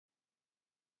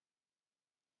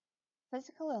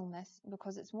Physical illness,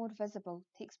 because it's more visible,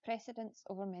 takes precedence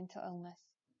over mental illness.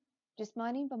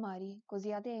 जिस्मानी बीमारी को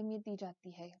ज़्यादा अहमियत दी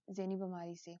जाती है ज़हनी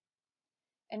बीमारी से.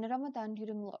 In Ramadan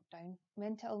during lockdown,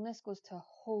 mental illness goes to a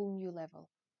whole new level.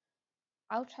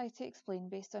 I'll try to explain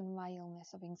based on my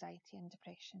illness of anxiety and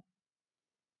depression.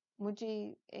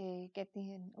 मुझे कहते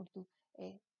हैं in Urdu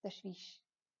तशवीश.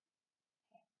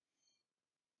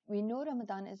 We know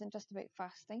Ramadan isn't just about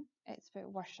fasting, it's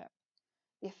about worship.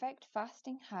 The effect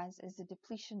fasting has is the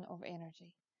depletion of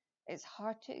energy. It's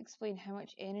hard to explain how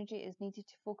much energy is needed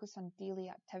to focus on daily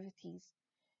activities,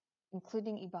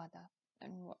 including ibadah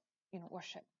and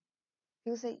worship.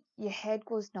 Feels like your head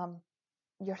goes numb,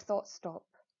 your thoughts stop,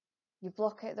 you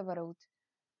block out the world,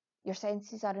 your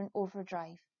senses are in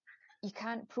overdrive. You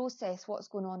can't process what's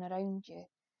going on around you,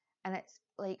 and it's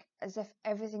like as if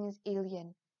everything is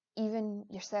alien, even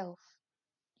yourself.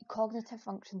 Your cognitive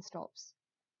function stops.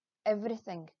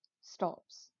 Everything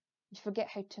stops. You forget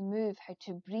how to move, how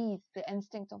to breathe. The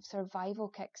instinct of survival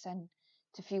kicks in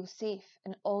to feel safe,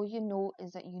 and all you know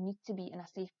is that you need to be in a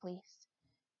safe place.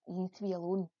 You need to be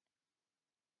alone.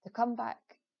 To come back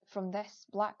from this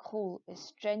black hole is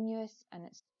strenuous and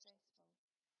it's stressful.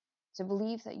 To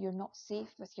believe that you're not safe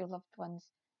with your loved ones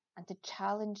and to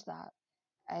challenge that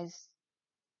is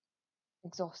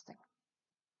exhausting.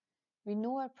 We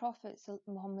know our Prophet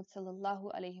Muhammad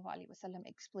sallallahu alaihi wasallam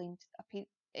experienced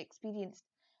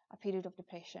a period of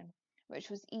depression, which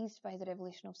was eased by the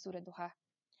revelation of Surah Duha.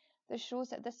 This shows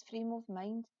that this frame of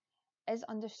mind is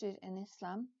understood in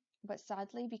Islam, but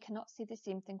sadly we cannot say the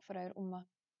same thing for our Ummah.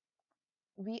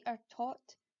 We are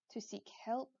taught to seek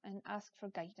help and ask for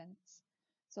guidance.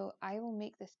 So I will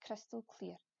make this crystal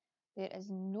clear. There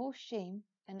is no shame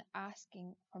in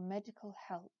asking for medical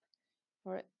help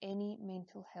for any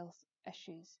mental health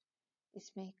issues.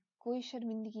 इसमें कोई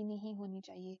शर्मिंदगी नहीं होनी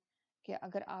चाहिए कि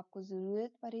अगर आपको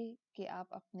ज़रूरत पड़े कि आप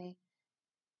अपने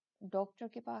डॉक्टर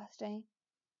के पास जाएं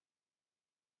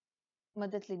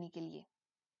मदद लेने के लिए.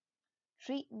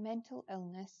 Treat mental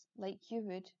illness like you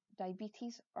would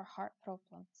diabetes or heart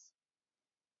problems.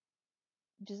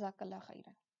 Jazakallah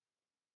khairan.